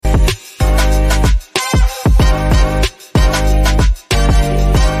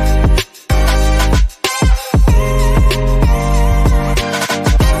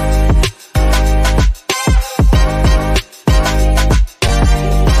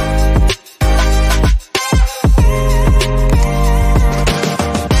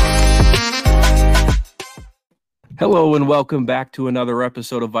Hello and welcome back to another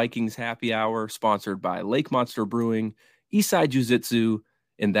episode of Vikings Happy Hour, sponsored by Lake Monster Brewing, Eastside Jiu-Jitsu,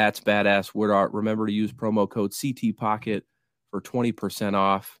 and That's Badass Wood Art. Remember to use promo code CT Pocket for 20%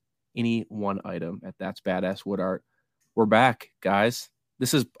 off any one item at That's Badass Wood Art. We're back, guys.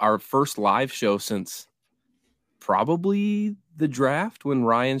 This is our first live show since probably the draft when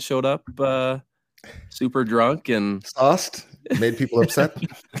Ryan showed up super drunk and sauced, made people upset.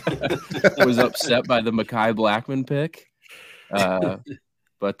 Was upset by the Mekhi Blackman pick.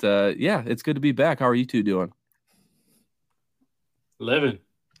 But yeah, it's good to be back. How are you two doing? Living.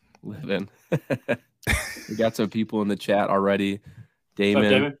 We got some people in the chat already.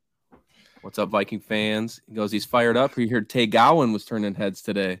 Damon. What's up, Viking fans? He goes, he's fired up. We heard Tay Gowan was turning heads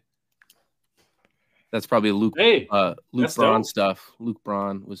today. That's probably Luke Braun stuff. Luke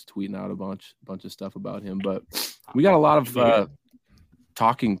Braun was tweeting out a bunch of stuff about him. But we got a lot of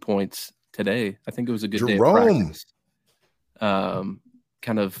talking points today. I think it was a good day of practice.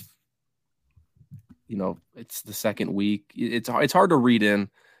 Kind of, it's the second week. It's hard to read in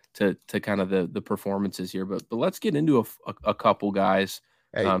to kind of the performances here. But let's get into a couple guys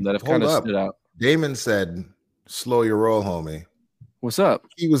that have kind of stood out. Damon said, "Slow your roll, homie." What's up?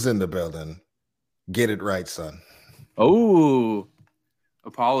 He was in the building. Get it right, son. Oh,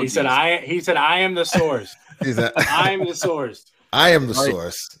 apologies. He said, I am the source. I am the source. I am the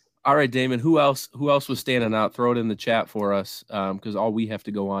source. All right, Damon. Who else was standing out? Throw it in the chat for us, because all we have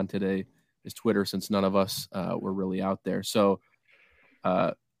to go on today is Twitter, since none of us were really out there. So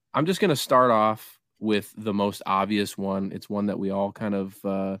I'm just going to start off with the most obvious one. It's one that we all kind of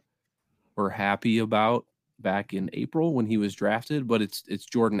were happy about back in April when he was drafted, but it's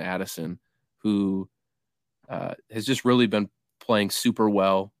Jordan Addison, who has just really been playing super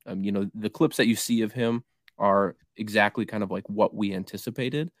well. The clips that you see of him are exactly kind of like what we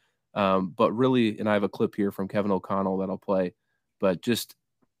anticipated. But really, and I have a clip here from Kevin O'Connell that I'll play, but just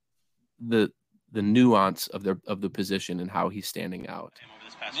the nuance of the position and how he's standing out.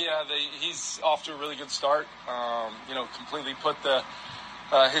 Yeah, he's off to a really good start. Completely put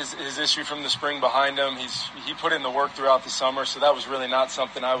his issue from the spring behind him. He put in the work throughout the summer, so that was really not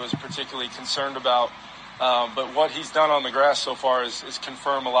something I was particularly concerned about. But what he's done on the grass so far is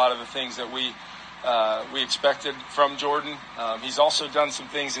confirm a lot of the things that we expected from Jordan. He's also done some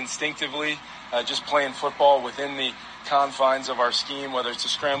things instinctively, just playing football within the confines of our scheme, whether it's a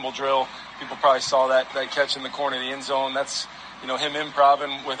scramble drill. People probably saw that catch in the corner of the end zone. That's him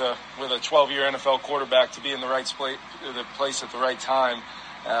improvising with a 12-year NFL quarterback to be in the right place at the right time.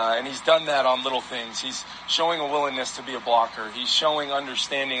 And he's done that on little things. He's showing a willingness to be a blocker. He's showing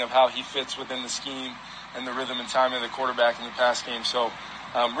understanding of how he fits within the scheme and the rhythm and timing of the quarterback in the pass game. So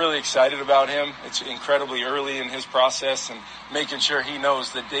I'm really excited about him. It's incredibly early in his process, and making sure he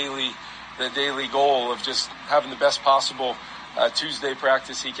knows the daily goal of just having the best possible Tuesday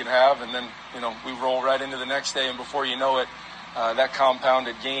practice he can have. And then, we roll right into the next day, and before you know it, that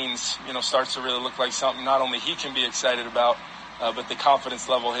compounded gains, starts to really look like something not only he can be excited about, but the confidence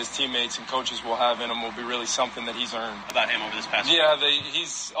level his teammates and coaches will have in him will be really something that he's earned. About him over this past year. Yeah,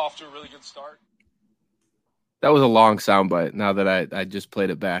 he's off to a really good start. That was a long soundbite now that I just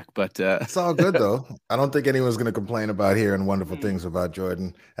played it back, but it's all good though. I don't think anyone's going to complain about hearing wonderful things about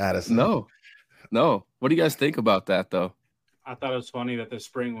Jordan Addison. No. What do you guys think about that though? I thought it was funny that the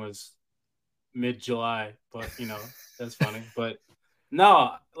spring was mid-July, but that's funny. But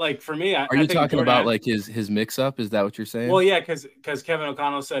no, like for me, are you talking about like his mix-up? Is that what you're saying? Well, yeah, because Kevin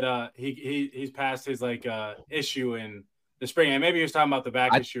O'Connell said he's passed his issue in the spring, and maybe he was talking about the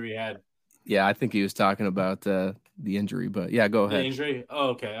back issue he had. Yeah, I think he was talking about the injury, but yeah, go ahead. The injury? Oh,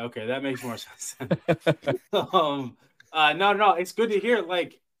 okay, that makes more sense. No, it's good to hear.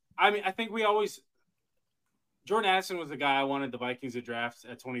 I think Jordan Addison was the guy I wanted the Vikings to draft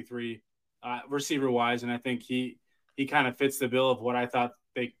at 23, receiver-wise, and I think he kind of fits the bill of what I thought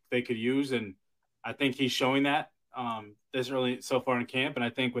they could use, and I think he's showing that this early so far in camp, and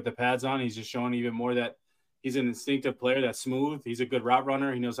I think with the pads on, he's just showing even more that he's an instinctive player that's smooth. He's a good route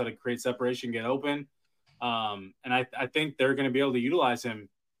runner. He knows how to create separation, get open. And I think they're going to be able to utilize him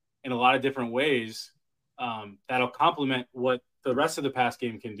in a lot of different ways that'll complement what the rest of the pass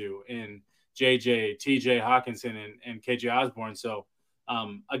game can do in JJ, TJ Hawkinson, and KJ Osborne. So,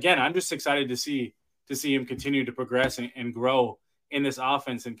 again, I'm just excited to see him continue to progress and grow in this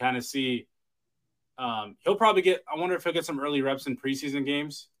offense and kind of see he'll probably I wonder if he'll get some early reps in preseason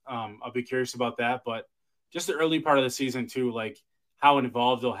games. I'll be curious about that, but just the early part of the season too, like how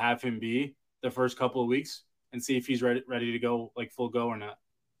involved they'll have him be the first couple of weeks and see if he's ready to go, like full go or not.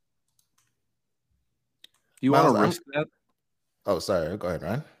 You want to risk that? Oh, sorry. Go ahead,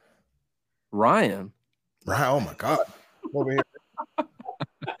 Ryan. Ryan, Right. Oh my God. Over here.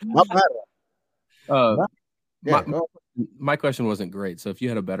 Not bad. Yeah, My question wasn't great. So if you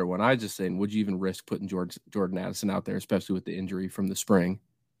had a better one, I was just saying, would you even risk putting Jordan Addison out there, especially with the injury from the spring?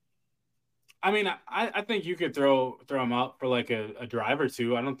 I mean, I think you could throw him out for like a drive or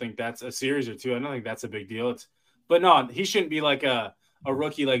two. I don't think that's a series or two. I don't think that's a big deal. But no, he shouldn't be like a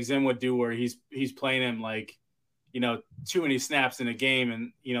rookie like Zim would do, where he's playing him like, too many snaps in a game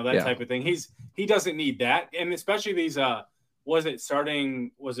and that type of thing. He doesn't need that, and especially these was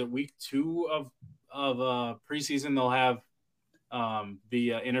it week 2 of preseason, they'll have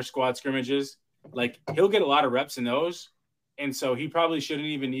the inter squad scrimmages. Like, he'll get a lot of reps in those, and so he probably shouldn't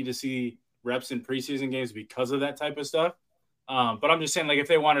even need to see reps in preseason games because of that type of stuff. But I'm just saying, like, if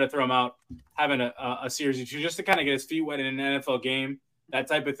they wanted to throw him out, having a series or two just to kind of get his feet wet in an NFL game, that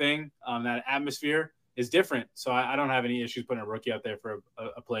type of thing, that atmosphere is different. So I don't have any issues putting a rookie out there for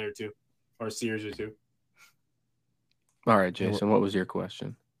a play or two or a series or two. All right, Jason, what was your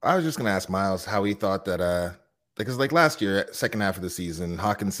question? I was just going to ask Miles how he thought that, because like last year, second half of the season,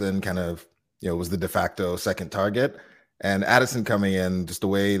 Hawkinson kind of, was the de facto second target, and Addison coming in just the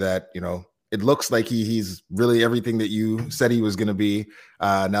way that, it looks like he's really everything that you said he was going to be.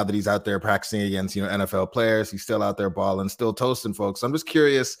 Now that he's out there practicing against, NFL players, he's still out there balling, still toasting folks. So I'm just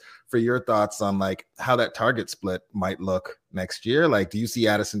curious for your thoughts on like how that target split might look next year. Like, do you see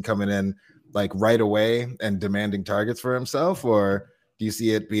Addison coming in like right away and demanding targets for himself, or do you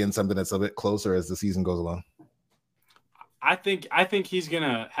see it being something that's a bit closer as the season goes along? I think he's going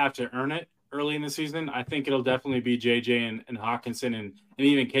to have to earn it early in the season. I think it'll definitely be JJ and Hawkinson and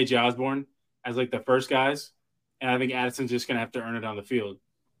even KJ Osborne as like the first guys. And I think Addison's just going to have to earn it on the field.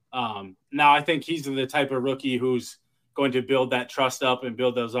 Now I think he's the type of rookie who's going to build that trust up and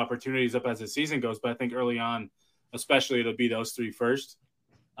build those opportunities up as the season goes. But I think early on, especially, it'll be those three first,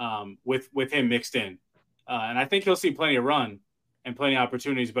 with him mixed in. And I think he'll see plenty of run and plenty of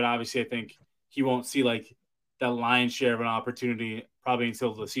opportunities, but obviously I think he won't see like the lion's share of an opportunity probably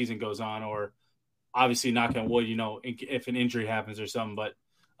until the season goes on, or obviously, knock on wood, if an injury happens or something. But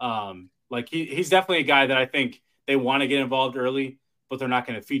like he's definitely a guy that I think they want to get involved early, but they're not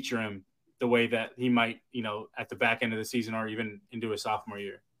going to feature him the way that he might, at the back end of the season or even into his sophomore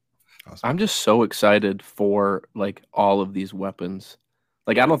year. Awesome. I'm just so excited for like all of these weapons.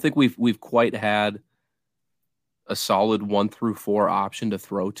 Like, I don't think we've quite had a solid 1 through 4 option to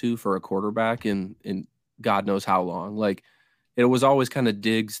throw to for a quarterback in God knows how long. Like, it was always kind of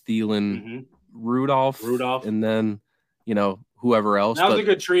Diggs, Thielen, Rudolph, and then whoever else. That was a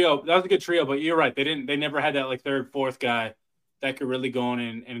good trio. But you're right. They never had that like third, fourth guy that could really go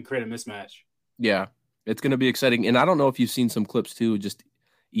in and create a mismatch. Yeah, it's going to be exciting. And I don't know if you've seen some clips too, just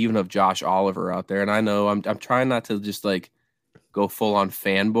even of Josh Oliver out there. And I know I'm trying not to just like go full on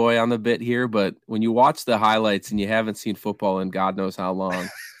fanboy on the bit here, but when you watch the highlights and you haven't seen football in God knows how long,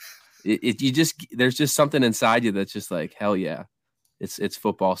 there's just something inside you that's just like, hell yeah, it's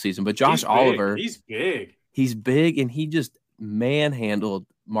football season. But Josh Oliver, he's big, and he just manhandled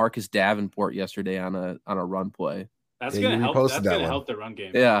Marcus Davenport yesterday on a run play. That's gonna help. That's gonna help the run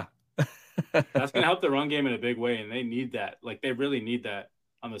game. Yeah, that's gonna help the run game in a big way, and they need that. Like, they really need that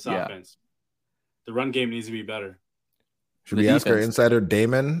on this offense. The run game needs to be better. Should we ask our insider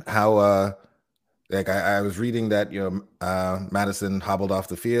Damon how? Like I was reading that Madison hobbled off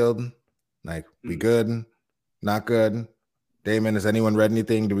the field. Like, we good, not good. Damon, has anyone read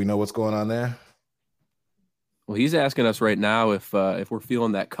anything? Do we know what's going on there? Well, he's asking us right now if we're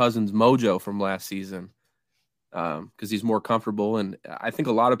feeling that Cousins mojo from last season, because he's more comfortable, and I think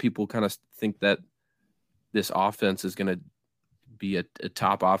a lot of people kind of think that this offense is going to be a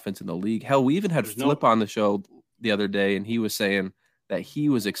top offense in the league. Hell, we even had Flip on the show the other day, and he was saying that he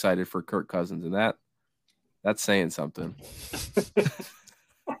was excited for Kirk Cousins, and that's saying something.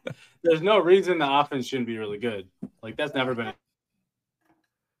 There's no reason the offense shouldn't be really good. Like, that's never been.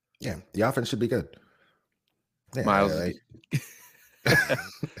 Yeah, the offense should be good. Yeah, Miles,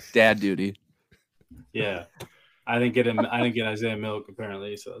 dad duty. Yeah, I didn't get Isaiah Milk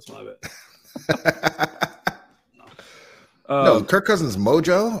apparently, so that's my bad. No, Kirk Cousins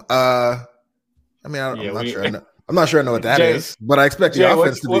mojo. I'm not sure. I'm not sure I know what that is, but I expect the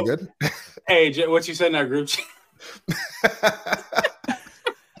offense to be good. Hey, Jay, what you said in our group chat?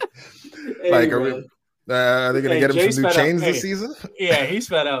 Like, are they going to get him some new chains this season? Yeah, he's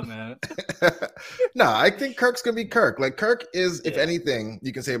fed up, man. No, I think Kirk's going to be Kirk. Like, Kirk is, if anything,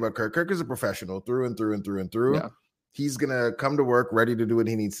 you can say about Kirk. Kirk is a professional through and through and through and through. Yeah. He's going to come to work ready to do what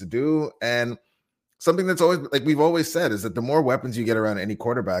he needs to do. And something that's always, like we've always said, is that the more weapons you get around any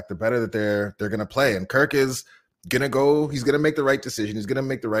quarterback, the better that they're going to play. And Kirk is going to go, he's going to make the right decision. He's going to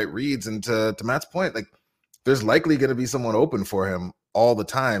make the right reads. And to Matt's point, like, there's likely going to be someone open for him all the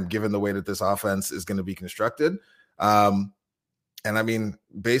time, given the way that this offense is going to be constructed. And I mean,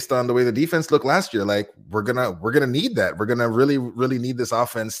 based on the way the defense looked last year, like we're gonna need that. We're gonna really, really need this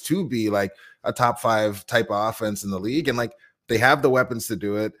offense to be like a top 5 type of offense in the league. And like they have the weapons to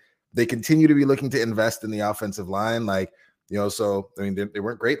do it. They continue to be looking to invest in the offensive line. Like, so I mean, they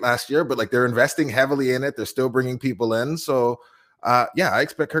weren't great last year, but like they're investing heavily in it. They're still bringing people in. So yeah, I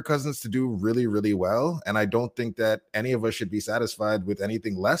expect Kirk Cousins to do really, really well. And I don't think that any of us should be satisfied with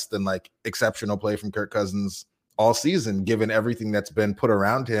anything less than like exceptional play from Kirk Cousins all season, given everything that's been put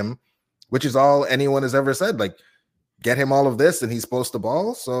around him, which is all anyone has ever said. Like, get him all of this and he's supposed to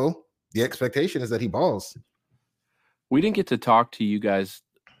ball. So the expectation is that he balls. We didn't get to talk to you guys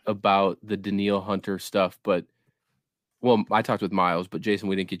about the Danielle Hunter stuff, but I talked with Miles, but Jason,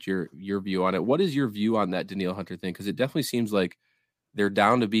 we didn't get your view on it. What is your view on that Danielle Hunter thing? Because it definitely seems like they're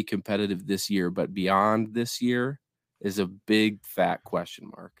down to be competitive this year, but beyond this year is a big fat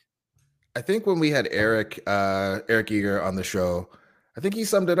question mark. I think when we had Eric Eager on the show, I think he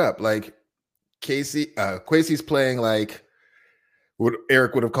summed it up. Like Kwesi's playing like what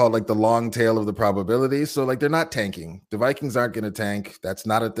Eric would have called like the long tail of the probability. So like they're not tanking. The Vikings aren't going to tank. That's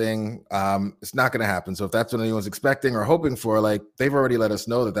not a thing. It's not going to happen. So if that's what anyone's expecting or hoping for, like they've already let us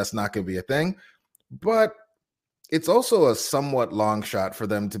know that that's not going to be a thing. But it's also a somewhat long shot for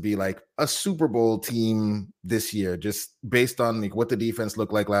them to be like a Super Bowl team this year, just based on like what the defense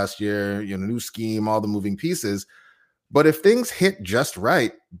looked like last year, new scheme, all the moving pieces. But if things hit just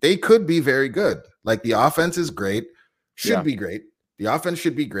right, they could be very good. Like the offense is great, should be great. The offense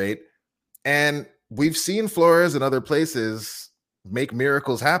should be great. And we've seen Flores and other places make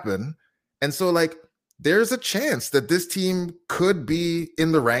miracles happen. And so like there's a chance that this team could be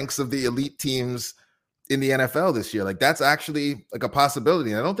in the ranks of the elite teams in the NFL this year. Like that's actually like a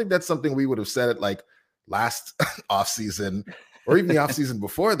possibility. And I don't think that's something we would have said it like last offseason or even the offseason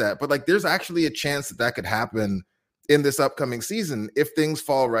before that. But like there's actually a chance that could happen in this upcoming season if things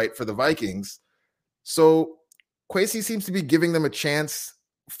fall right for the Vikings. So Kwesi seems to be giving them a chance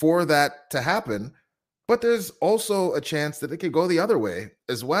for that to happen. But there's also a chance that it could go the other way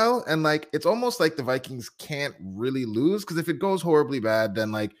as well. And like it's almost like the Vikings can't really lose, because if it goes horribly bad,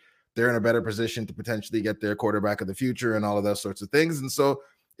 then like they're in a better position to potentially get their quarterback of the future and all of those sorts of things. And so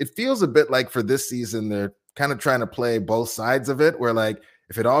it feels a bit like for this season, they're kind of trying to play both sides of it, where like,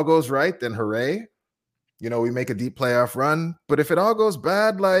 if it all goes right, then hooray, we make a deep playoff run. But if it all goes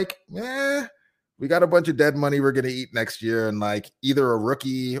bad, like, we got a bunch of dead money we're going to eat next year. And like either a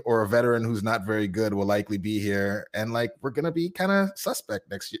rookie or a veteran who's not very good will likely be here. And like, we're going to be kind of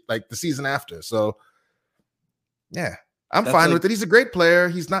suspect next year, like the season after. So yeah. I'm fine with it. He's a great player.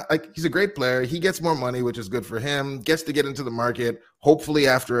 He's a great player. He gets more money, which is good for him. Gets to get into the market, hopefully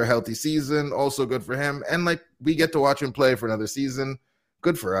after a healthy season, also good for him. And like we get to watch him play for another season.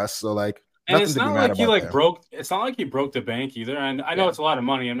 Good for us. So like, and it's not like he like broke. It's not like he broke the bank either. And I know it's a lot of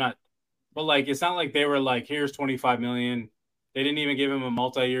money. But like it's not like they were like, here's $25 million. They didn't even give him a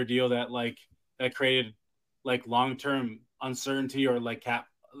multi-year deal that created like long-term uncertainty or like cap,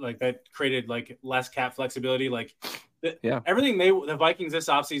 like that created like less cap flexibility. Like everything the Vikings this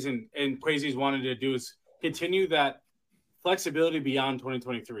offseason and Kwesi's wanted to do is continue that flexibility beyond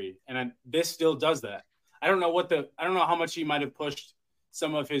 2023. And this still does that. I don't know how much he might have pushed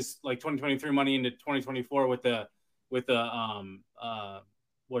some of his like 2023 money into 2024 with the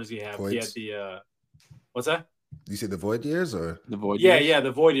what does he have? Voids. He had the what's that? You say the void years or the void years? Yeah,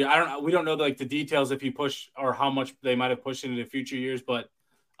 the void year. We don't know like the details if he pushed or how much they might have pushed into the future years, but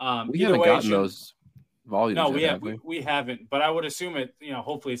we haven't gotten those volumes. No, we haven't. But I would assume it,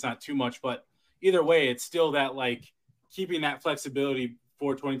 hopefully it's not too much. But either way, it's still that like keeping that flexibility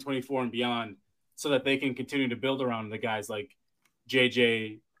for 2024 and beyond, so that they can continue to build around the guys like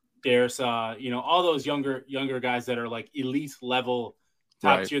JJ, Darrisaw, all those younger guys that are like elite level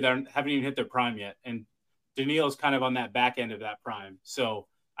top tier that haven't even hit their prime yet. And Daniil's kind of on that back end of that prime. So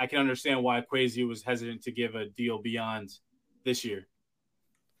I can understand why Kwesi was hesitant to give a deal beyond this year.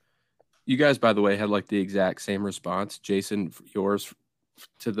 You guys, by the way, had like the exact same response. Jason, yours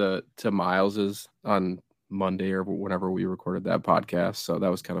to Miles's on Monday or whenever we recorded that podcast. So that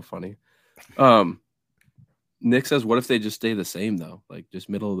was kind of funny. Nick says, what if they just stay the same though? Like just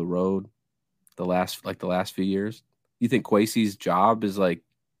middle of the road, the last few years. You think Kwesi's job is like,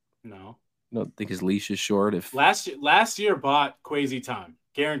 no, I don't think his leash is short. If last year bought Kwesi time,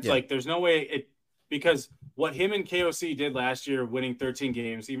 guaranteed. Yeah. Like there's no way because what him and KOC did last year, winning 13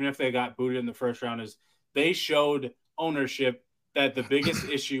 games, even if they got booted in the first round, is they showed ownership that the biggest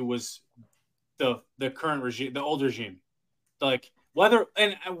issue was the current regime, the old regime. Like whether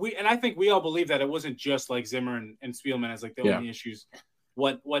and I think we all believe that it wasn't just like Zimmer and Spielman as like the only issues,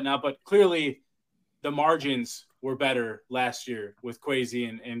 whatnot. But clearly, the margins were better last year with Kwesi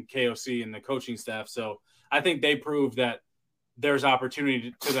and KOC and the coaching staff. So I think they proved that there's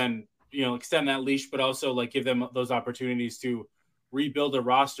opportunity to then extend that leash, but also like give them those opportunities to rebuild a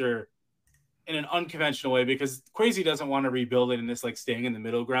roster in an unconventional way, because Kwesi doesn't want to rebuild it in this like staying in the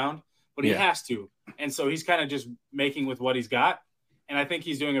middle ground, but he has to. And so he's kind of just making with what he's got. And I think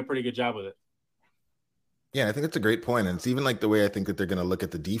he's doing a pretty good job with it. Yeah, I think that's a great point. And it's even like the way I think that they're going to look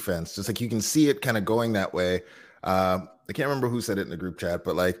at the defense. Just like you can see it kind of going that way. I can't remember who said it in the group chat,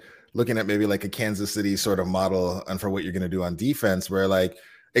 but like looking at maybe like a Kansas City sort of model and for what you're going to do on defense, where like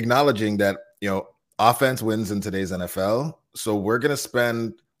acknowledging that, offense wins in today's NFL. So we're going to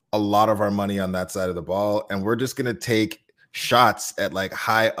spend a lot of our money on that side of the ball. And we're just going to take shots at like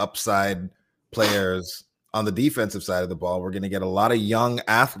high upside players on the defensive side of the ball. We're going to get a lot of young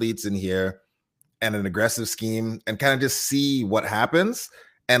athletes in here and an aggressive scheme and kind of just see what happens.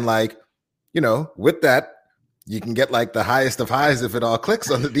 And like, with that, you can get like the highest of highs if it all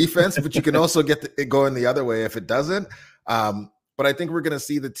clicks on the defense, but you can also get it going the other way if it doesn't. But I think we're going to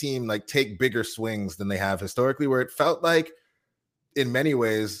see the team like take bigger swings than they have historically, where it felt like in many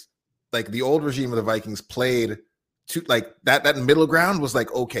ways, like the old regime of the Vikings played to like that middle ground was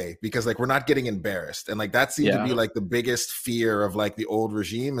like, okay, because like we're not getting embarrassed. And like that seemed to be like the biggest fear of like the old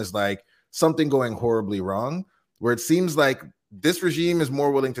regime is like something going horribly wrong, where it seems like this regime is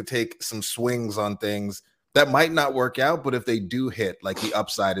more willing to take some swings on things that might not work out, but if they do hit, like the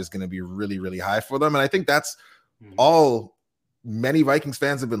upside is going to be really, really high for them. And I think that's all many Vikings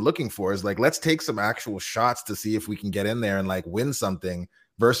fans have been looking for, is like, let's take some actual shots to see if we can get in there and like win something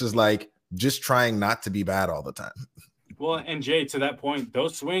versus like just trying not to be bad all the time. Well, and Jay, to that point,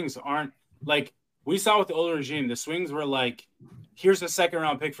 those swings aren't like we saw with the older regime. The swings were like, here's a 2nd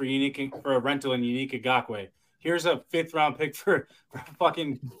round pick for a rental and Unique Ngakwe. Here's a 5th round pick for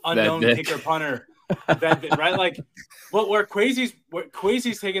fucking unknown kicker punter. Right? Like, where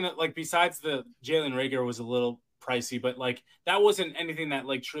Kwesi's taking it, like, besides the Jalen Reagor was a little pricey, but like that wasn't anything that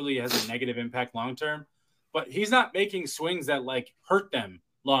like truly has a negative impact long term. But he's not making swings that like hurt them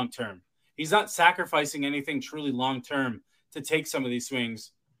long term. He's not sacrificing anything truly long term to take some of these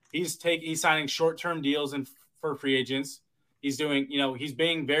swings. He's signing short term deals for free agents. He's doing, he's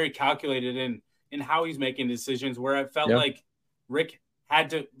being very calculated in how he's making decisions, where I felt like Rick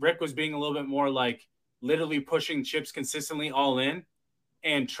was being a little bit more like literally pushing chips consistently all in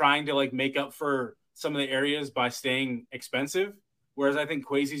and trying to like make up for some of the areas by staying expensive. Whereas I think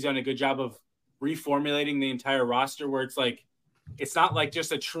Kwesi's done a good job of reformulating the entire roster, where it's like, it's not like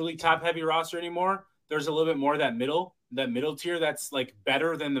just a truly top heavy roster anymore. There's a little bit more of that middle tier that's like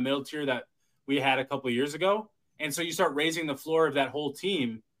better than the middle tier that we had a couple of years ago. And so you start raising the floor of that whole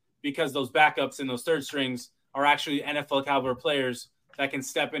team, because those backups and those third strings are actually NFL caliber players that can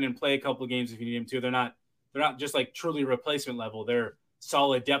step in and play a couple of games if you need them to. They're not just like truly replacement level. They're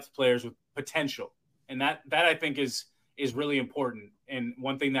solid depth players with potential. And that I think is really important. And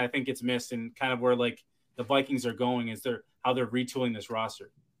one thing that I think gets missed, and kind of where like the Vikings are going, is how they're retooling this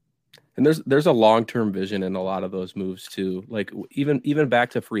roster. And there's a long-term vision in a lot of those moves too. Like even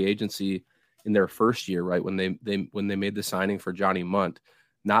back to free agency in their first year, right? When they made the signing for Johnny Munt,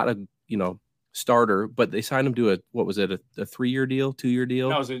 not a, starter, but they signed him to a 3-year deal, 2-year deal?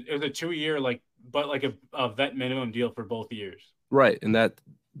 No, it was a 2-year, but a vet minimum deal for both years. Right. And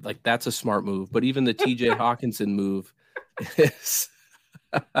that's a smart move. But even the TJ Hawkinson move is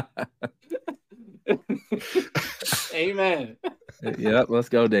Amen. Yep, let's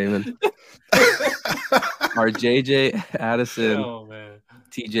go, Damon. Our JJ, Addison,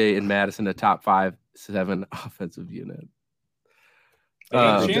 TJ, and Madison, a top 5-7 offensive unit. They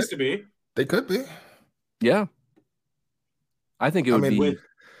have a chance to be. They could be. Yeah. I think it would be.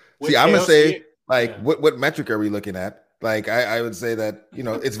 See, I'm going to say, like, what metric are we looking at? Like, I would say that,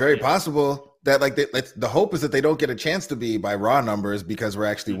 it's very possible that, like, the hope is that they don't get a chance to be by raw numbers, because we're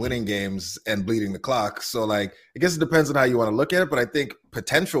actually winning games and bleeding the clock. So, like, I guess it depends on how you want to look at it. But I think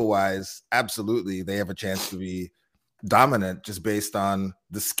potential-wise, absolutely, they have a chance to be dominant just based on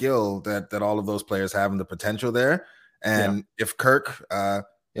the skill that all of those players have and the potential there. And if Kirk,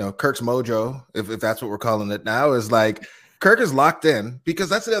 Kirk's mojo, if that's what we're calling it now, is like Kirk is locked in, because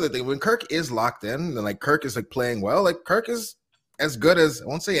that's the other thing. When Kirk is locked in, then like Kirk is like playing well, like Kirk is as good as, I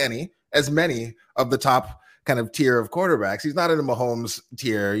won't say as many of the top kind of tier of quarterbacks. He's not in the Mahomes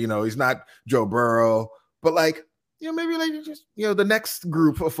tier, he's not Joe Burrow, but like, maybe like just, the next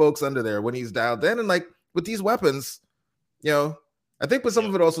group of folks under there when he's dialed in. And like with these weapons, I think, but some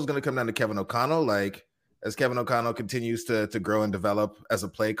of it also is going to come down to Kevin O'Connell. Like, as Kevin O'Connell continues to grow and develop as a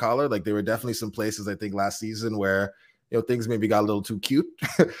play caller. Like there were definitely some places I think last season where things maybe got a little too cute,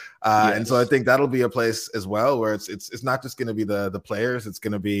 and so I think that'll be a place as well where it's not just going to be the players, it's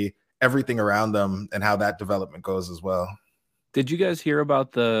going to be everything around them and how that development goes as well. Did you guys hear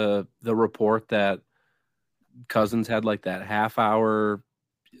about the report that Cousins had like that half hour?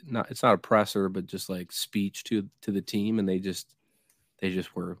 It's not a presser, but just like speech to the team, and they just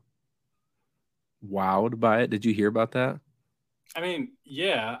were wowed by it. Did you hear about that? I mean,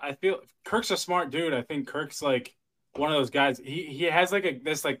 yeah, I feel Kirk's a smart dude. I think Kirk's like one of those guys. He has like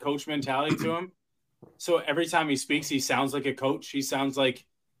this like coach mentality to him. So every time he speaks, he sounds like a coach. He sounds like,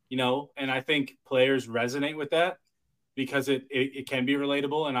 and I think players resonate with that because it can be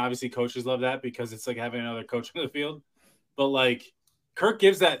relatable. And obviously coaches love that because it's like having another coach on the field. But like Kirk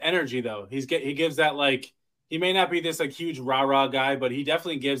gives that energy though. He gives that like, he may not be this like huge rah-rah guy, but he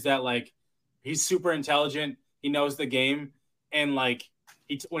definitely gives that like, he's super intelligent. He knows the game. And like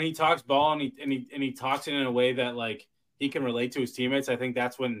when he talks ball and he talks it in a way that like he can relate to his teammates, I think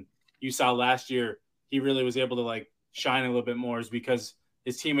that's when you saw last year he really was able to like shine a little bit more, is because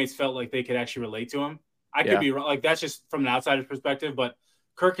his teammates felt like they could actually relate to him. I could be wrong. Like that's just from an outsider's perspective, but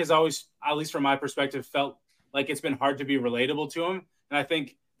Kirk has always, at least from my perspective, felt like it's been hard to be relatable to him. And I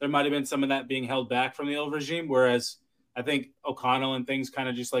think there might have been some of that being held back from the old regime, whereas I think O'Connell and things kind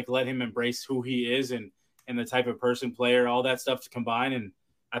of just like let him embrace who he is and the type of person, player, all that stuff to combine. And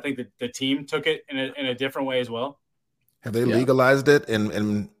I think that the team took it in a different way as well. Have they legalized it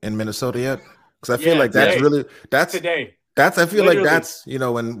in Minnesota yet? Because I feel like today. that's today. That's I feel Literally. Like that's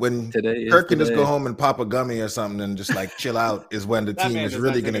when Kirk can just go home and pop a gummy or something and just like chill out is when the team is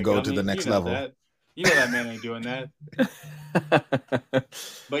really going to go to the next level. That. You know that man ain't doing that.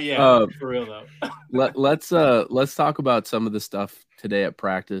 But yeah, for real though. let's talk about some of the stuff today at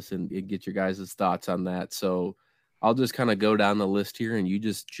practice and get your guys' thoughts on that. So I'll just kind of go down the list here and you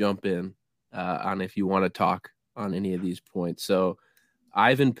just jump in on if you want to talk on any of these points. So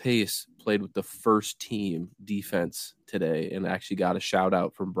Ivan Pace played with the first team defense today and actually got a shout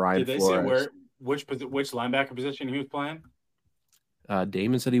out from Brian Flores. Did they say which linebacker position he was playing?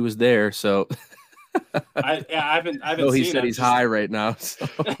 Damon said he was there, so I haven't no, he said he's high right now. So.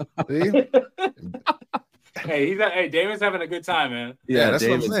 Hey, Damon's having a good time, man. Yeah, that's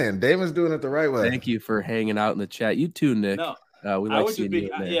what I'm saying. Damon's doing it the right way. Thank you for hanging out in the chat. You too, Nick. No, we like seeing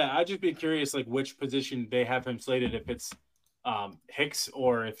you in there. I'd just be curious, like which position they have him slated. If it's Hicks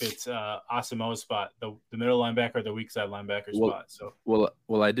or if it's Asamoah's spot, the middle linebacker, the weak side linebacker spot. So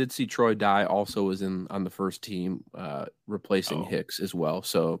well, I did see Troy Dye also was on the first team replacing Hicks as well.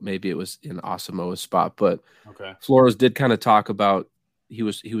 So maybe it was in Asamoah's spot. But Flores did kind of talk about he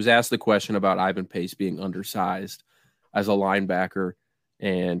was asked the question about Ivan Pace being undersized as a linebacker,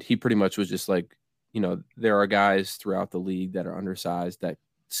 and he pretty much was just like, there are guys throughout the league that are undersized that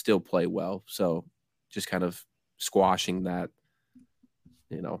still play well. So just kind of squashing that,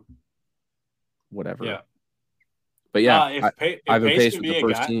 whatever. Yeah. But yeah, if Ivan Pace can with be the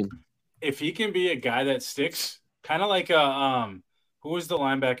first team. If he can be a guy that sticks, kind of like who was the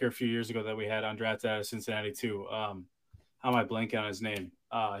linebacker a few years ago that we had on draft out of Cincinnati too? How am I blanking on his name?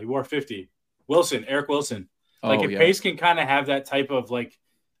 He wore 50. Eric Wilson. Pace can kind of have that type of like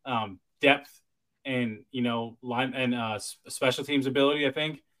depth and line and special teams ability, I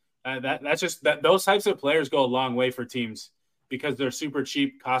think. That's just that those types of players go a long way for teams because they're super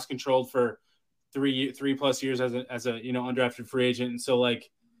cheap, cost controlled for 3+ years as a undrafted free agent. And so like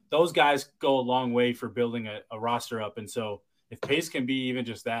those guys go a long way for building a roster up. And so if Pace can be even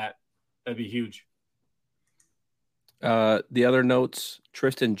just that, that'd be huge. The other notes,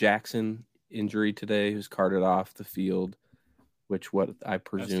 Tristan Jackson injury today, who's carted off the field, which what I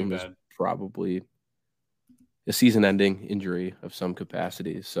presume is probably a season-ending injury of some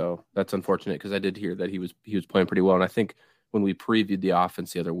capacity. So that's unfortunate because I did hear that he was playing pretty well. And I think when we previewed the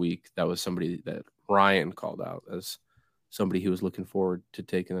offense the other week, that was somebody that Ryan called out as somebody who was looking forward to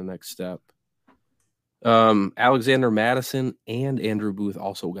taking the next step. Alexander Madison and Andrew Booth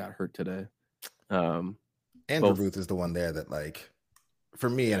also got hurt today. Andrew Booth is the one there that, like, for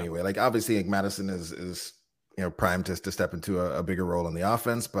me anyway, like obviously like Madison is primed to step into a bigger role in the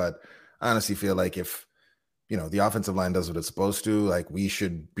offense, but I honestly feel like if the offensive line does what it's supposed to, like we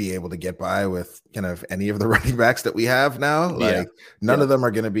should be able to get by with kind of any of the running backs that we have now. Like none of them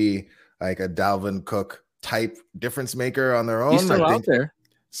are going to be like a Dalvin Cook type difference maker on their own. He's still out there.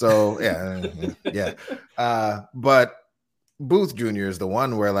 So yeah. But Booth Jr. is the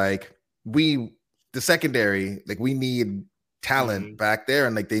one where like the secondary, like we need talent back there,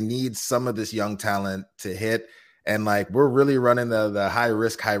 and like they need some of this young talent to hit And like, we're really running the high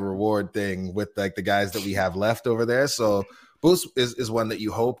risk, high reward thing with like the guys that we have left over there. So Booth is one that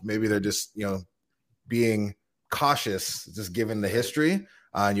you hope maybe they're just, being cautious, just given the history.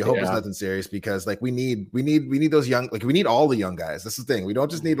 And you hope it's nothing serious, because like we need those young, like we need all the young guys. This is the thing. We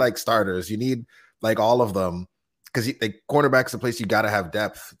don't just need like starters. You need like all of them, because like quarterback's a place you got to have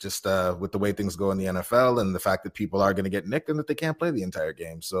depth, just with the way things go in the NFL and the fact that people are going to get nicked and that they can't play the entire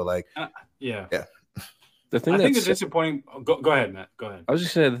game. So like, yeah. The thing I think it's disappointing. Go ahead, Matt. Go ahead. I was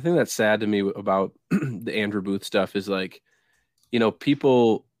just saying, the thing that's sad to me about the Andrew Booth stuff is like,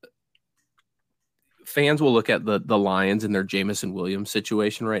 fans will look at the Lions and their Jameson Williams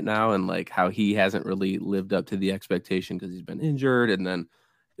situation right now and like how he hasn't really lived up to the expectation because he's been injured, and then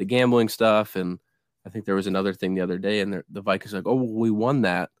the gambling stuff. And I think there was another thing the other day, and the Vikings are like, oh, well, we won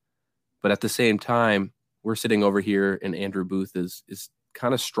that. But at the same time, we're sitting over here and Andrew Booth is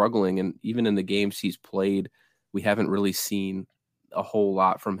kind of struggling. And even in the games he's played, we haven't really seen a whole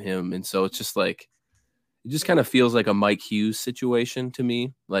lot from him. And so it's just like, it just kind of feels like a Mike Hughes situation to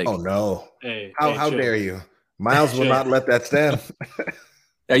me. Like, oh no, how chill. dare you? Miles will not let that stand.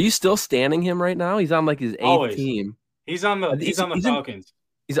 Are you still standing him right now? He's on like his 8th team. He's on the Falcons.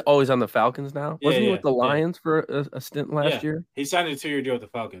 He's always on the Falcons now. Wasn't he with the Lions for a stint last year? He signed a 2-year deal with the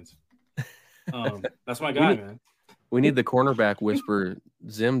Falcons. That's my guy, man. We need the cornerback whisperer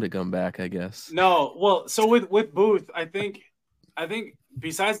Zim to come back, I guess. No, well, so with Booth, I think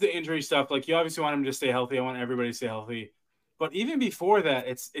besides the injury stuff, like you obviously want him to stay healthy. I want everybody to stay healthy. But even before that,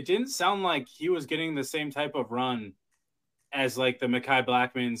 it didn't sound like he was getting the same type of run as like the Mekhi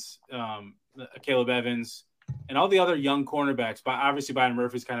Blackmans, Caleb Evans, and all the other young cornerbacks. But obviously Byron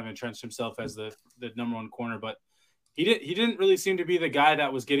Murphy's kind of entrenched himself as the number one corner, but he didn't really seem to be the guy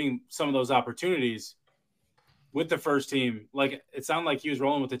that was getting some of those opportunities with the first team. Like it sounded like he was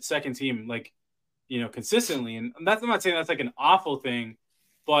rolling with the second team, like, consistently. And I'm not saying that's like an awful thing,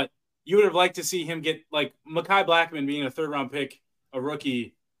 but you would have liked to see him get like Mekhi Blackman being a 3rd-round pick, a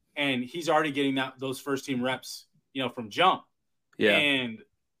rookie, and he's already getting those first team reps, from jump. Yeah. And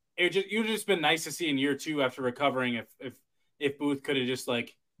it would have just been nice to see in year 2 after recovering if Booth could have just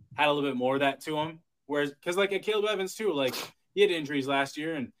like had a little bit more of that to him. Whereas, because like at Caleb Evans too, like he had injuries last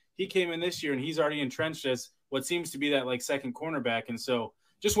year and he came in this year and he's already entrenched as what seems to be that like second cornerback. And so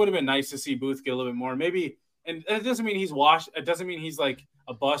just would have been nice to see Booth get a little bit more. Maybe, and it doesn't mean he's washed. It doesn't mean he's like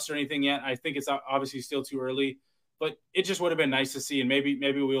a bust or anything yet. I think it's obviously still too early, but it just would have been nice to see. And maybe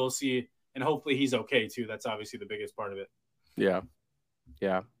we will see, and hopefully he's okay too. That's obviously the biggest part of it. Yeah.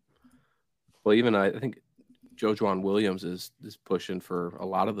 Yeah. Well, even I think Jojuan Williams is pushing for a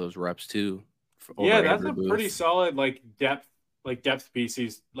lot of those reps too. Yeah, that's a pretty solid depth piece.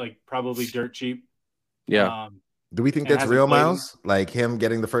 He's like probably dirt cheap. Yeah. Do we think that's real, Miles? Like him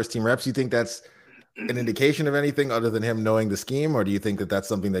getting the first team reps? You think that's an indication of anything other than him knowing the scheme, or do you think that that's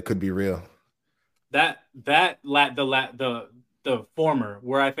something that could be real? The former,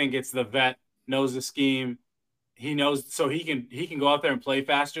 where I think it's the vet knows the scheme, he knows, so he can go out there and play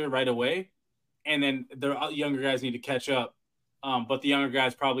faster right away, and then the younger guys need to catch up. But the younger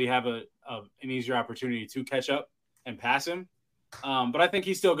guys probably have an easier opportunity to catch up and pass him. But I think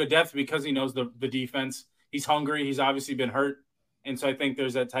he's still good depth because he knows the defense. He's hungry. He's obviously been hurt. And so I think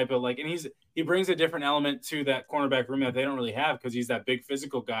there's that type of and he brings a different element to that cornerback room that they don't really have because he's that big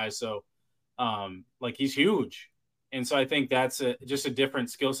physical guy. So he's huge. And so I think that's just a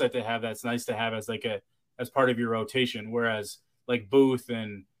different skill set to have. That's nice to have as part of your rotation. Whereas like Booth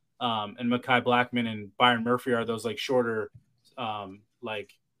and Mekhi Blackman and Byron Murphy are those like shorter, shiftier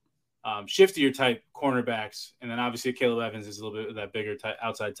type cornerbacks. And then obviously Caleb Evans is a little bit of that bigger type,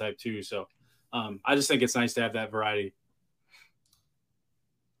 outside type too. So I just think it's nice to have that variety.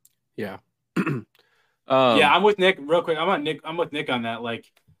 Yeah. Yeah, I'm with Nick real quick. I'm with Nick on that. Like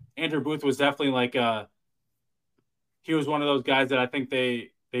Andrew Booth was definitely he was one of those guys that I think they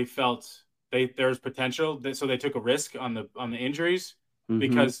felt there's potential, so they took a risk on the injuries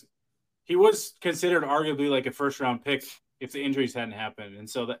because he was considered arguably like a 1st-round pick if the injuries hadn't happened. And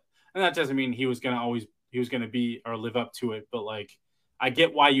so that doesn't mean he was going to be or live up to it, but like I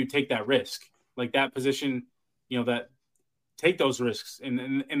get why you take that risk. Like that position, that take those risks in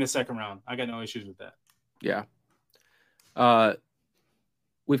the 2nd round. I got no issues with that. Yeah.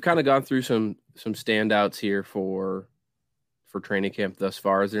 We've kind of gone through some standouts here for training camp thus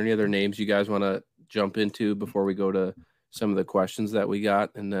far. Is there any other names you guys want to jump into before we go to some of the questions that we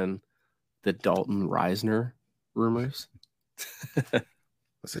got? And then the Dalton Risner rumors.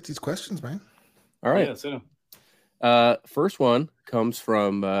 Let's hit these questions, man. All right. Yeah, sit down. First one comes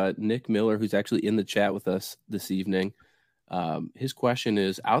from Nick Miller, who's actually in the chat with us this evening. His question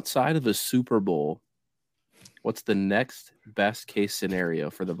is, outside of a Super Bowl, What's the next best case scenario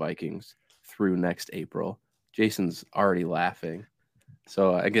for the Vikings through next April? Jason's already laughing.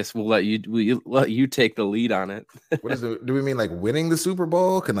 So I guess we'll let you take the lead on it. What is it? Do we mean like winning the Super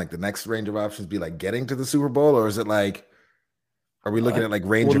Bowl? Can like the next range of options be like getting to the Super Bowl, or is it like, are we looking at like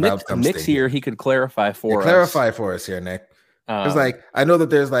range of outcomes? Nick's here. He could clarify for us. Clarify for us here, Nick. Because like I know that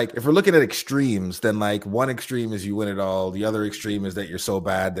there's like, if we're looking at extremes, then like one extreme is you win it all. The other extreme is that you're so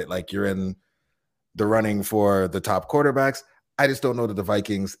bad that like you're in the running for the top quarterbacks. I just don't know that the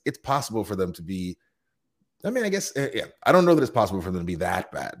Vikings, it's possible for them to be. I mean, I guess, yeah, I don't know that it's possible for them to be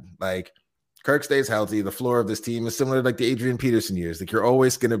that bad. Like, Kirk stays healthy. The floor of this team is similar to like the Adrian Peterson years. Like, you're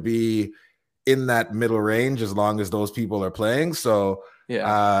always going to be in that middle range as long as those people are playing. So,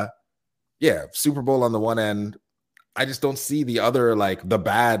 yeah, Super Bowl on the one end. I just don't see the other, like, the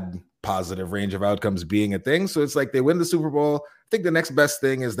bad positive range of outcomes being a thing. So it's like they win the Super Bowl. I think the next best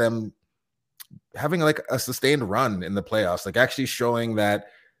thing is them having like a sustained run in the playoffs, like actually showing that,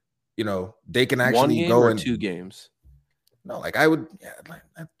 you know, they can actually go in 2 games. No, like I would,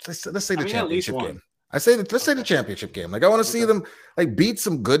 let's say the championship game. Let's say the championship game. Like I want to see them like beat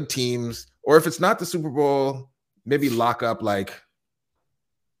some good teams, or if it's not the Super Bowl, maybe lock up like,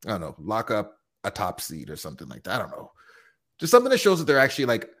 I don't know, lock up a top seed or something like that. I don't know. Just something that shows that they're actually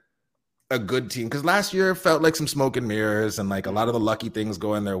like a good team. Because last year felt like some smoke and mirrors and like a lot of the lucky things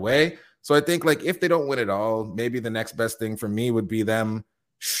going their way. So I think like if they don't win it all, maybe the next best thing for me would be them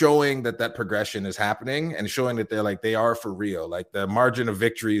showing that progression is happening and showing that they are for real. Like the margin of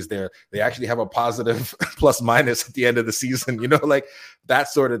victories there, they actually have a positive plus minus at the end of the season, you know, like that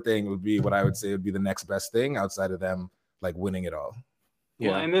sort of thing would be what I would say would be the next best thing outside of them like winning it all.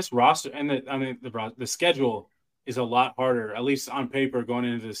 Yeah. Well, and this roster and the schedule is a lot harder, at least on paper, going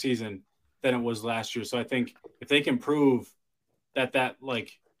into the season than it was last year. So I think if they can prove that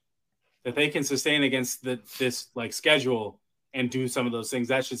they can sustain against this like schedule and do some of those things,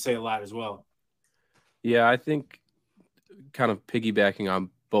 that should say a lot as well. Yeah, I think kind of piggybacking on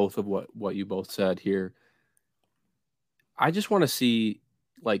both of what you both said here, I just want to see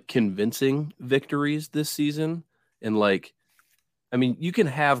like convincing victories this season. And like, I mean, you can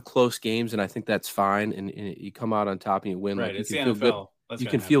have close games and I think that's fine. And you come out on top and you win. Right, like, it's the NFL. You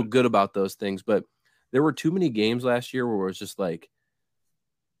can feel good about those things. But there were too many games last year where it was just like,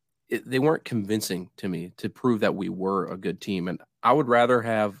 they weren't convincing to me to prove that we were a good team. And I would rather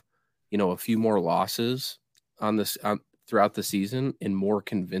have, you know, a few more losses throughout the season and more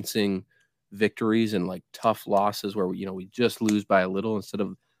convincing victories and like tough losses where we just lose by a little instead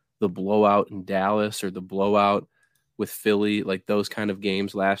of the blowout in Dallas or the blowout with Philly, like those kind of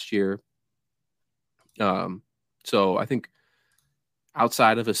games last year. So I think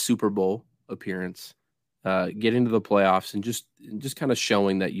outside of a Super Bowl appearance, get into the playoffs and just kind of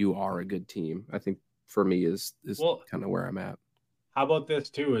showing that you are a good team, I think for me is kind of where I'm at. How about this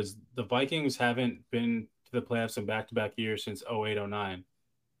too, is the Vikings haven't been to the playoffs in back-to-back years since 08-09.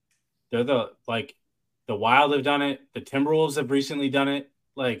 They're the Wild have done it. The Timberwolves have recently done it.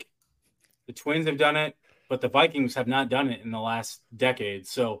 Like the Twins have done it, but the Vikings have not done it in the last decade.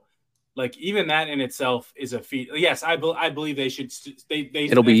 So like even that in itself is a feat. Yes, I believe they should.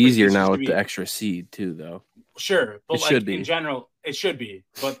 It'll be easier now with the extra seed too, though. Sure, but it should be. In general, it should be,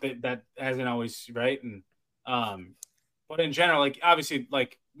 but that hasn't always right. And but in general, like obviously,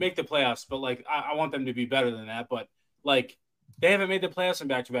 like make the playoffs, but like I want them to be better than that. But like they haven't made the playoffs in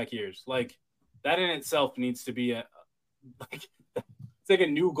back-to-back years. Like that in itself needs to be it's like a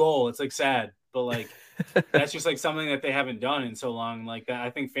new goal. It's like sad, but like. That's just like something that they haven't done in so long. Like that, I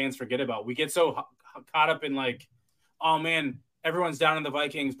think fans forget about. We get so caught up in like, oh man, everyone's down on the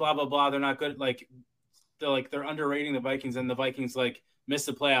Vikings, blah blah blah. They're not good. Like they're underrating the Vikings, and the Vikings like miss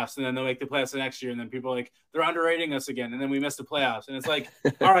the playoffs, and then they'll make the playoffs the next year, and then people are like they're underrating us again, and then we miss the playoffs, and it's like,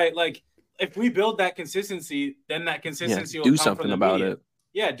 all right, like if we build that consistency, then that consistency will do come something from the about media. it.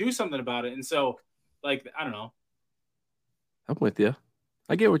 Yeah, do something about it. And so, like I don't know. I'm with you.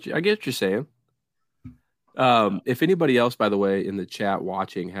 I get what you're saying. If anybody else, by the way, in the chat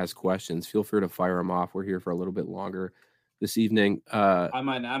watching has questions, feel free to fire them off. We're here for a little bit longer this evening. I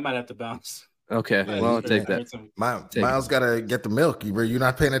might have to bounce. Okay, well, I'll take that. Miles got to get the milk. Were you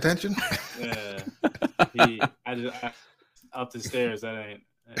not paying attention? Yeah, I up the stairs. That ain't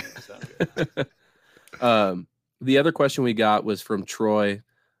good. The other question we got was from Troy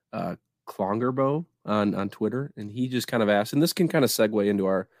Klongerbo on Twitter, and he just kind of asked, and this can kind of segue into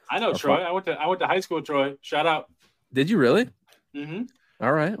our. I know Troy. I went to high school with Troy. Shout out. Did you really? Mm-hmm.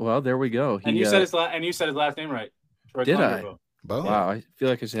 All right. Well, there we go. And you said his last name right. Troy did Klongerbo. Wow. I feel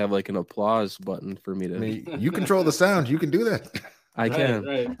like I should have like an applause button for me to. I mean, you control the sound. You can do that. I can.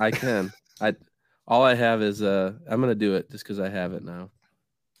 Right. I can. All I have is I'm gonna do it just because I have it now.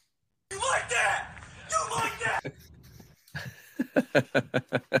 You like that? You like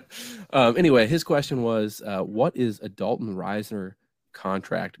that? Anyway, his question was, what is a Dalton Risner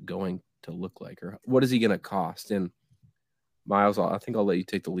contract going to look like, or what is he going to cost? And Miles, I think I'll let you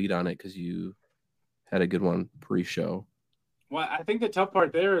take the lead on it because you had a good one pre-show. Well, I think the tough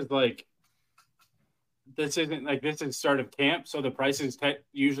part there is like this is start of camp, so the prices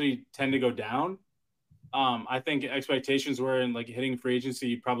usually tend to go down. I think expectations were in like hitting free agency,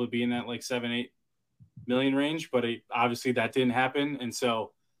 you'd probably be in that like 7-8 million range, but obviously that didn't happen, and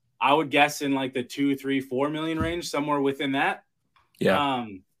so I would guess in like the 2-3-4 million range, somewhere within that. Yeah,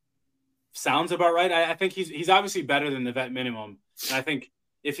 sounds about right. I think he's obviously better than the vet minimum, and I think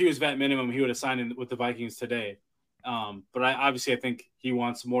if he was vet minimum, he would have signed with the Vikings today. But I think he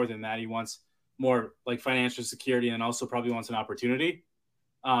wants more than that. He wants more like financial security, and also probably wants an opportunity.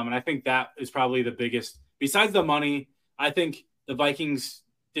 And I think that is probably the biggest. Besides the money, I think the Vikings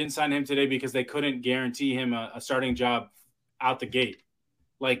didn't sign him today because they couldn't guarantee him a starting job out the gate.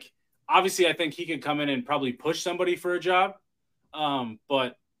 Like, obviously, I think he could come in and probably push somebody for a job,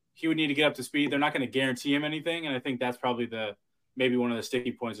 but he would need to get up to speed. They're not going to guarantee him anything, and I think that's probably maybe one of the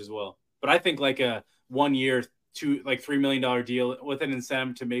sticky points as well. But I think like a 1 year, $3 million deal with an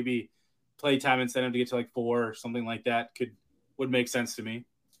incentive to maybe play time incentive to get to like 4 or something like that would make sense to me.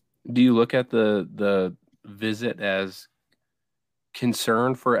 Do you look at the visit as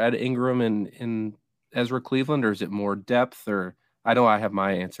concern for Ed Ingram and Ezra Cleveland, or is it more depth? Or I know I have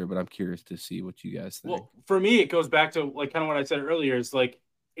my answer, but I'm curious to see what you guys think. Well, for me, it goes back to like kind of what I said earlier. Is like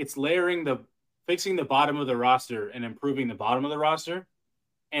it's fixing the bottom of the roster and improving the bottom of the roster.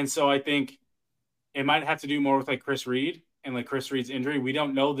 And so I think it might have to do more with like Chris Reed and like Chris Reed's injury. We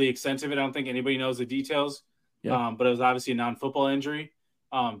don't know the extent of it. I don't think anybody knows the details. Yeah. But it was obviously a non-football injury.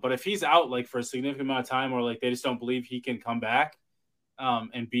 But if he's out like for a significant amount of time, or like they just don't believe he can come back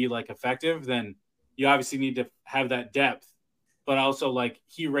and be like effective, then you obviously need to have that depth. But also like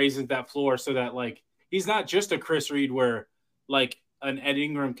he raises that floor so that like he's not just a Chris Reed where like an Ed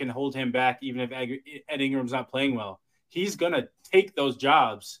Ingram can hold him back even if Ed Ingram's not playing well. He's going to take those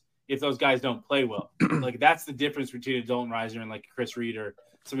jobs if those guys don't play well. Like that's the difference between a Dalton Risner and like Chris Reed or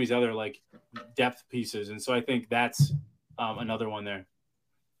some of these other like depth pieces. And so I think that's another one there.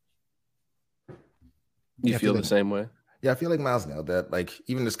 You feel the same way? Yeah, I feel like Miles nailed that. Like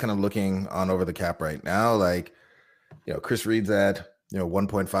even just kind of looking on over the cap right now, like, Chris Reed's at,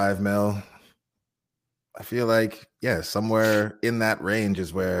 1.5 mil. I feel like, somewhere in that range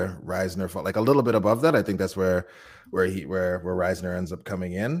is where Risner fought. Like a little bit above that. I think that's where Risner ends up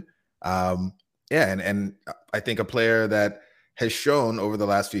coming in. And I think a player that has shown over the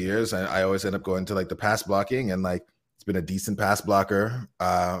last few years, and I always end up going to like the pass blocking, and like it's been a decent pass blocker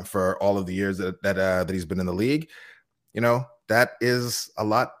for all of the years that he's been in the league. That is a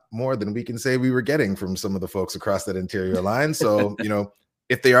lot more than we can say we were getting from some of the folks across that interior line. So,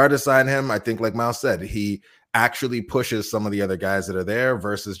 if they are to sign him, I think like Miles said, he actually pushes some of the other guys that are there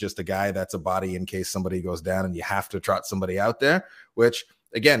versus just a guy that's a body in case somebody goes down and you have to trot somebody out there, which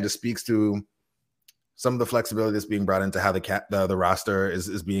again, just speaks to some of the flexibility that's being brought into how the roster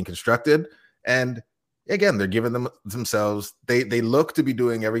is being constructed. And again, they're giving themselves, they look to be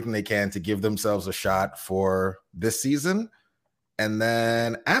doing everything they can to give themselves a shot for this season. And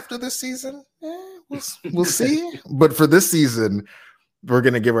then after this season, we'll see. But for this season, we're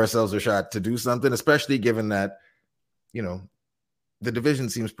going to give ourselves a shot to do something, especially given that, the division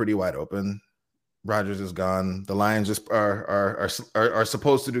seems pretty wide open. Rodgers is gone. The Lions just are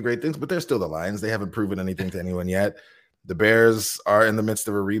supposed to do great things, but they're still the Lions. They haven't proven anything to anyone yet. The Bears are in the midst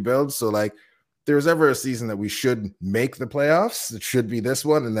of a rebuild. So like, there's ever a season that we should make the playoffs, it should be this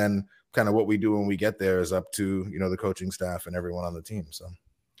one. And then kind of what we do when we get there is up to, the coaching staff and everyone on the team. So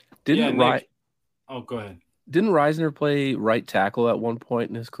go ahead. Didn't Risner play right tackle at one point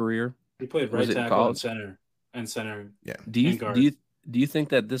in his career? He played right tackle and center. Yeah. Do you think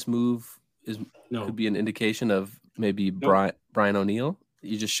that this move could be an indication of maybe Brian O'Neill?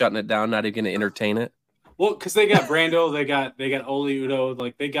 You just shutting it down, not even going to entertain it? Well, because they got Brando, they got Oli Udo,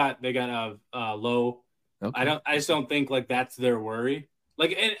 like they got Lowe. Okay. I just don't think like that's their worry.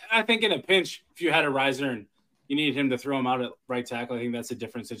 Like, and I think in a pinch, if you had a Risner and you needed him to throw him out at right tackle, I think that's a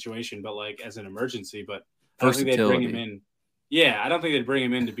different situation. But like as an emergency, but I don't think they'd bring him in. Yeah, I don't think they'd bring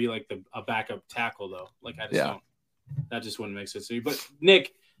him in to be like a backup tackle though. Like I just don't. That just wouldn't make sense to me. But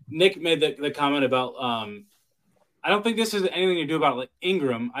Nick made the comment about I don't think this has anything to do about like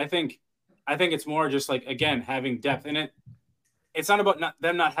Ingram. I think it's more just like again having depth in it. It's not about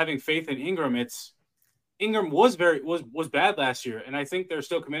them not having faith in Ingram. Ingram was bad last year, and I think they're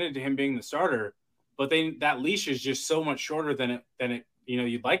still committed to him being the starter. but that leash is just so much shorter than it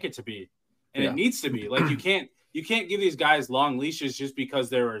you'd like it to be, and it needs to be. Like you can't give these guys long leashes just because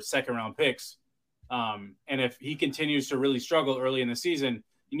they were second round picks. And if he continues to really struggle early in the season,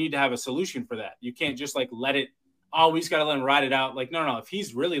 you need to have a solution for that. You can't just like let it. Oh, we just got to let him ride it out. Like no. If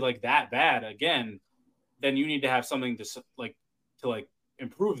he's really like that bad again, then you need to have something to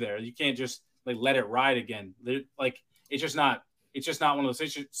improve there. You can't just like let it ride again. Like it's just not one of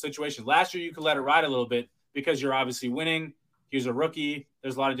those situations. Last year you could let it ride a little bit because you're obviously winning. He was a rookie.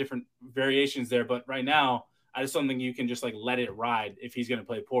 There's a lot of different variations there, but right now I just don't think you can just like let it ride if he's going to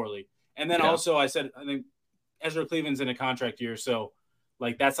play poorly. And then also I think Ezra Cleveland's in a contract year, so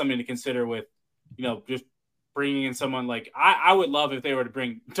like that's something to consider with just bringing in someone like I would love if they were to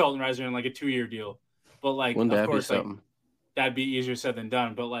bring Dalton Risner in like a 2-year deal, but like of course like that'd be easier said than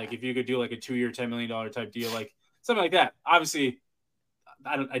done. But like if you could do like a 2-year $10 million type deal, like something like that. Obviously,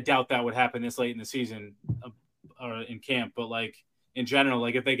 I doubt that would happen this late in the season or in camp. But like in general,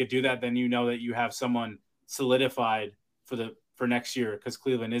 like if they could do that, then that you have someone solidified for next year because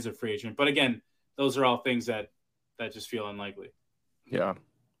Cleveland is a free agent. But again, those are all things that just feel unlikely. Yeah,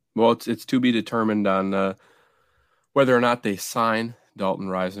 well, it's to be determined on whether or not they sign Dalton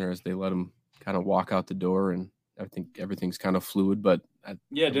Risner as they let him kind of walk out the door, and I think everything's kind of fluid. But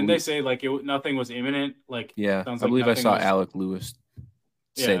didn't they say like nothing was imminent? Like I believe I saw Alec Lewis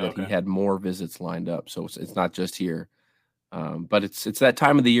say that he had more visits lined up, so it's not just here. But it's that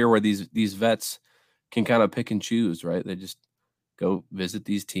time of the year where these vets can kind of pick and choose, right? They just go visit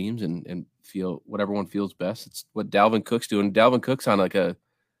these teams and feel whatever one feels best. It's what Dalvin Cook's doing. Dalvin Cook's on like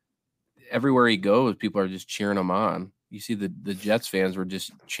everywhere he goes, people are just cheering him on. You see the Jets fans were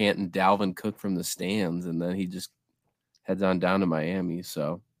just chanting Dalvin Cook from the stands, and then he just heads on down to Miami.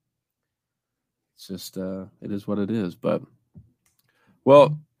 So it's just it is what it is. But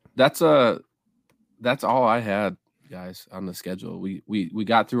well, that's all I had, guys, on the schedule. We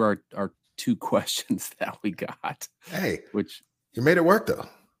got through our 2 questions that we got. Hey, which you made it work though.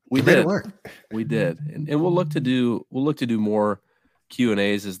 We made it work. We did, and we'll look to do more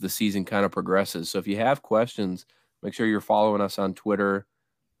Q&As as the season kind of progresses. So if you have questions, make sure you're following us on Twitter.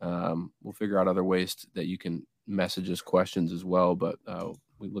 We'll figure out other ways that you can message us questions as well. But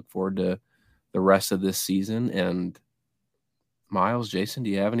we look forward to the rest of this season. And Miles, Jason, do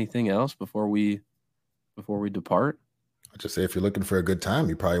you have anything else before we depart? I'll just say if you're looking for a good time,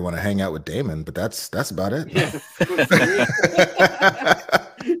 you probably want to hang out with Damon, but that's about it. Yeah.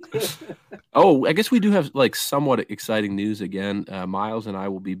 Oh, I guess we do have like somewhat exciting news again. Miles and I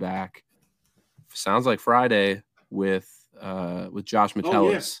will be back. Sounds like Friday with Josh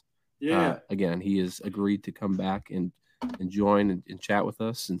Metellus. Yeah. Again, he has agreed to come back and join and chat with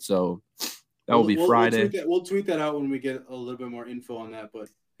us, and so that will be Friday. We'll tweet that out when we get a little bit more info on that. But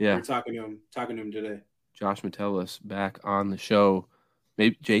we're talking to him today. Josh Metellus back on the show.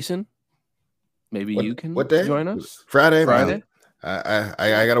 Maybe Jason, you can join us Friday. Man.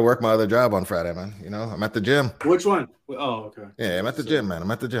 I got to work my other job on Friday, man. I'm at the gym. Which one? Oh, okay. Yeah, I'm at the gym, man.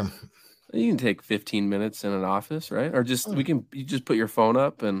 I'm at the gym. You can take 15 minutes in an office, right? Or you just put your phone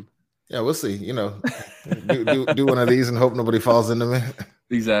up and we'll see. Do one of these and hope nobody falls into me.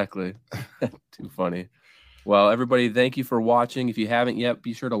 Exactly. Too funny. Well, everybody, thank you for watching. If you haven't yet,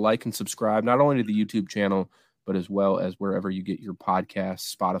 be sure to like and subscribe, not only to the YouTube channel, but as well as wherever you get your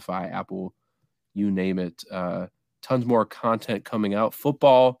podcasts, Spotify, Apple, you name it. Tons more content coming out.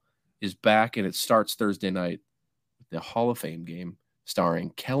 Football is back, and it starts Thursday night. The Hall of Fame game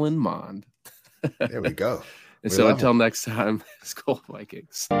starring Kellen Mond. There we go. And so until next time, Skol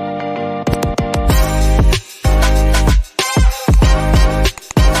Vikings.